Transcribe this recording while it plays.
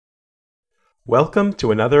Welcome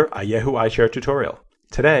to another Ayehu eyeShare tutorial.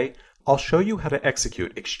 Today, I'll show you how to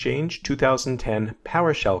execute Exchange 2010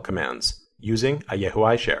 PowerShell commands using Ayehu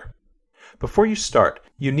eyeShare. Before you start,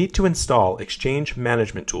 you need to install Exchange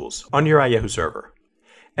management tools on your Ayehu server.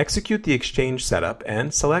 Execute the Exchange setup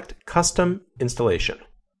and select Custom Installation.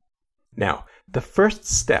 Now, the first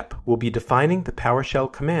step will be defining the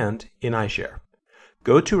PowerShell command in eyeShare.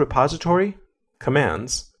 Go to Repository,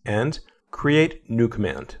 Commands, and Create New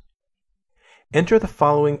Command. Enter the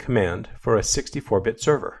following command for a 64-bit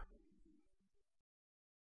server,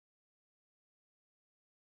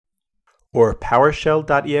 or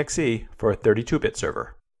PowerShell.exe for a 32-bit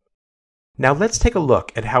server. Now let's take a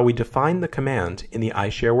look at how we define the command in the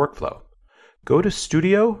eyeShare workflow. Go to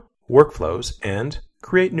Studio, Workflows, and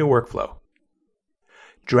Create New Workflow.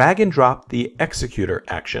 Drag and drop the Executor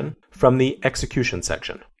action from the Execution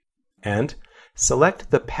section, and select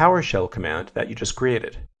the PowerShell command that you just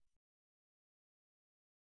created.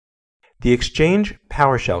 The Exchange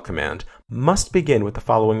PowerShell command must begin with the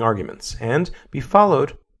following arguments and be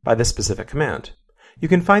followed by the specific command. You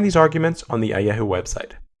can find these arguments on the Ayehu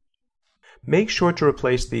website. Make sure to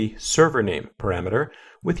replace the server name parameter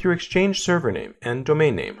with your Exchange server name and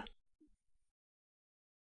domain name.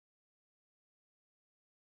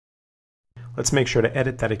 Let's make sure to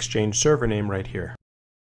edit that Exchange server name right here.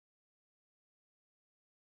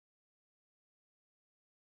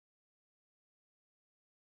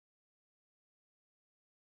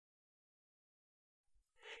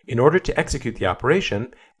 In order to execute the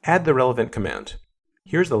operation, add the relevant command.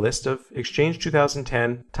 Here's the list of Exchange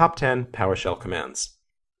 2010 Top 10 PowerShell commands.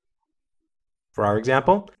 For our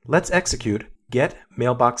example, let's execute get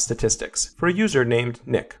mailbox statistics for a user named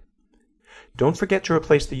Nick. Don't forget to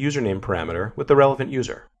replace the username parameter with the relevant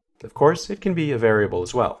user. Of course, it can be a variable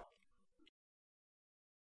as well.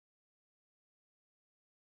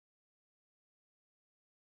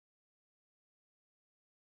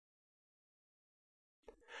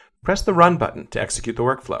 Press the Run button to execute the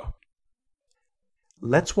workflow.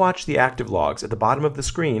 Let's watch the active logs at the bottom of the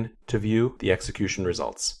screen to view the execution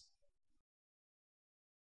results.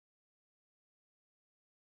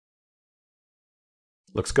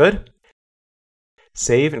 Looks good?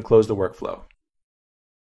 Save and close the workflow.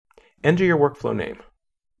 Enter your workflow name.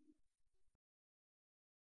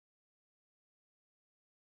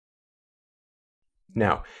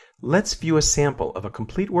 Now, let's view a sample of a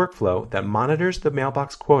complete workflow that monitors the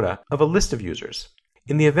mailbox quota of a list of users.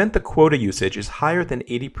 In the event the quota usage is higher than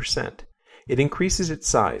 80%, it increases its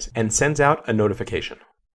size and sends out a notification.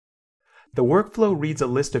 The workflow reads a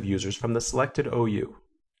list of users from the selected OU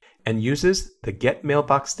and uses the Get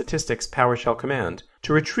Mailbox Statistics PowerShell command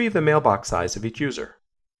to retrieve the mailbox size of each user.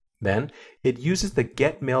 Then, it uses the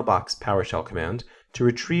Get Mailbox PowerShell command to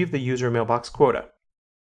retrieve the user mailbox quota.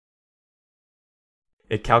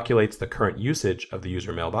 It calculates the current usage of the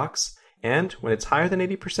user mailbox, and when it's higher than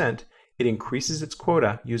 80%, it increases its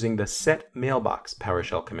quota using the Set Mailbox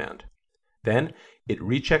PowerShell command. Then, it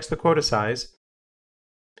rechecks the quota size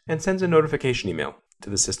and sends a notification email to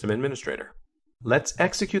the system administrator. Let's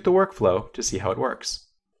execute the workflow to see how it works.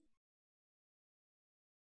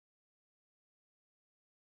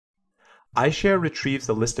 eyeShare retrieves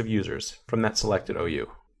the list of users from that selected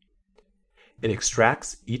OU. It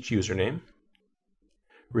extracts each username,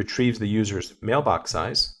 retrieves the user's mailbox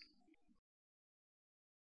size,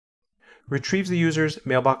 retrieves the user's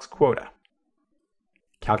mailbox quota,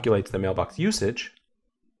 calculates the mailbox usage,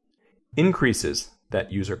 increases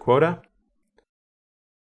that user quota,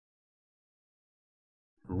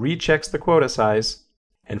 rechecks the quota size,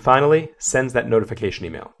 and finally sends that notification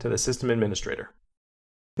email to the system administrator.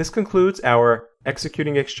 This concludes our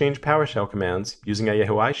Executing Exchange PowerShell commands using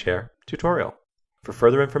Ayehu eyeShare tutorial. For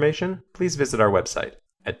further information, please visit our website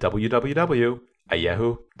at www.ayehu.com.